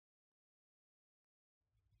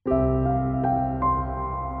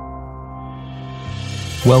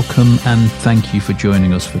Welcome and thank you for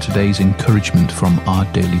joining us for today's encouragement from Our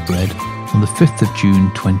Daily Bread on the 5th of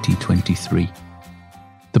June 2023.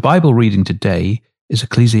 The Bible reading today is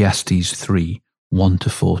Ecclesiastes 3,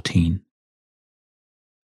 1-14.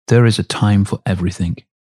 There is a time for everything,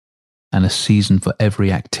 and a season for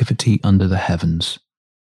every activity under the heavens,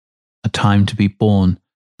 a time to be born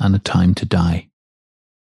and a time to die,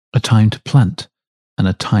 a time to plant and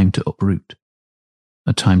a time to uproot,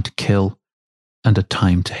 a time to kill and a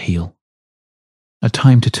time to heal, a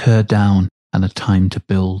time to tear down and a time to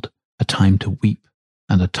build, a time to weep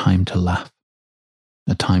and a time to laugh,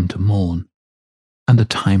 a time to mourn and a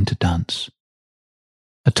time to dance,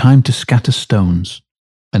 a time to scatter stones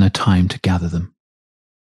and a time to gather them,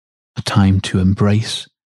 a time to embrace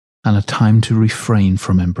and a time to refrain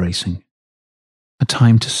from embracing, a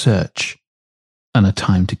time to search and a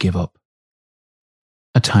time to give up,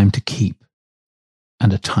 a time to keep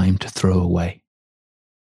and a time to throw away,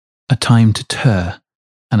 a time to tear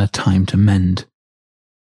and a time to mend,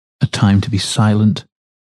 a time to be silent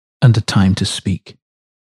and a time to speak,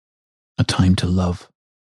 a time to love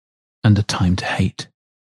and a time to hate,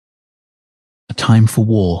 a time for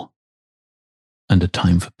war and a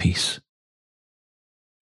time for peace.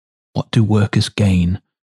 What do workers gain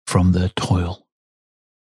from their toil?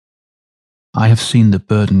 I have seen the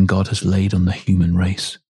burden God has laid on the human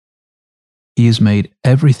race. He has made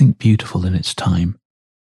everything beautiful in its time.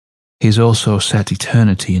 He has also set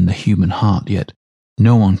eternity in the human heart, yet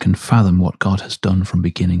no one can fathom what God has done from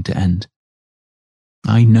beginning to end.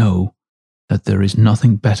 I know that there is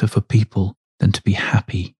nothing better for people than to be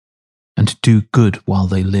happy and to do good while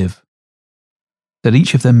they live, that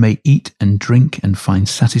each of them may eat and drink and find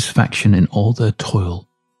satisfaction in all their toil.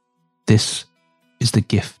 This is the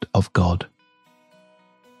gift of God.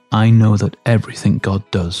 I know that everything God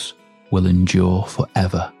does will endure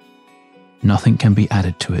forever. Nothing can be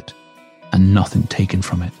added to it, and nothing taken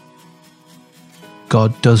from it.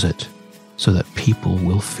 God does it so that people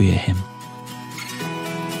will fear him.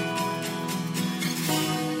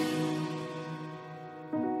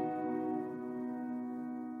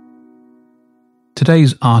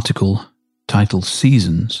 Today's article, titled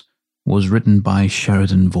Seasons, was written by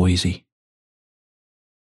Sheridan Voysey.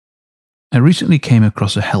 I recently came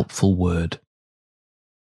across a helpful word: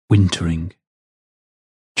 wintering.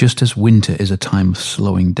 Just as winter is a time of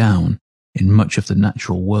slowing down in much of the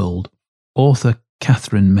natural world, author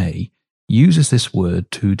Catherine May uses this word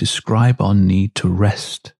to describe our need to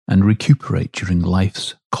rest and recuperate during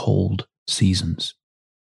life's cold seasons.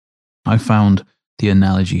 I found the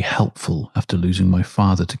analogy helpful after losing my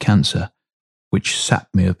father to cancer, which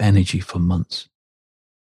sapped me of energy for months.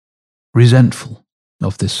 Resentful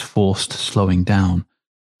of this forced slowing down,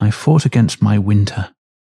 I fought against my winter,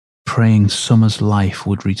 praying summer's life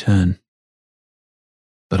would return.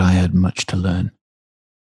 But I had much to learn.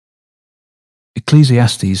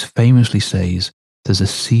 Ecclesiastes famously says there's a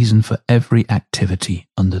season for every activity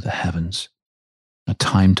under the heavens, a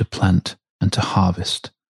time to plant and to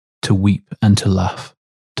harvest, to weep and to laugh,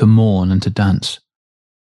 to mourn and to dance.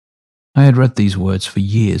 I had read these words for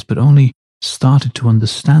years, but only started to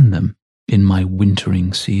understand them in my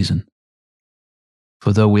wintering season.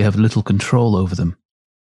 For though we have little control over them,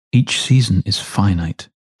 each season is finite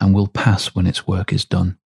and will pass when its work is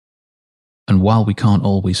done. And while we can't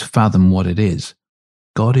always fathom what it is,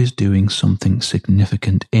 God is doing something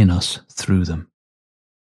significant in us through them.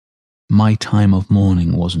 My time of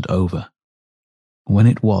mourning wasn't over. When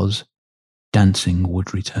it was, dancing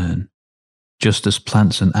would return. Just as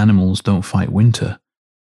plants and animals don't fight winter,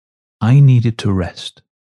 I needed to rest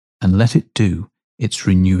and let it do its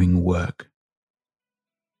renewing work.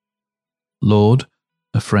 Lord,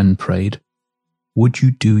 a friend prayed, would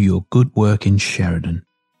you do your good work in Sheridan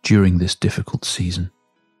during this difficult season?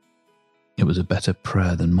 It was a better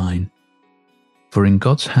prayer than mine, for in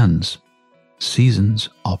God's hands, seasons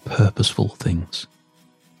are purposeful things.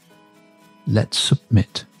 Let's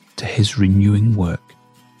submit to his renewing work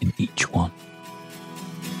in each one.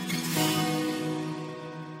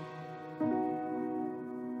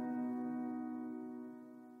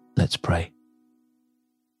 Let's pray.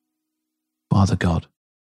 Father God,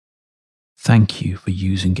 thank you for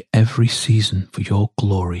using every season for your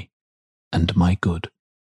glory and my good.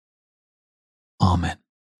 Amen.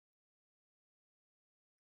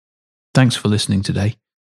 Thanks for listening today.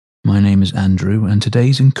 My name is Andrew, and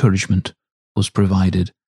today's encouragement was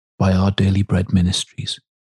provided by Our Daily Bread Ministries.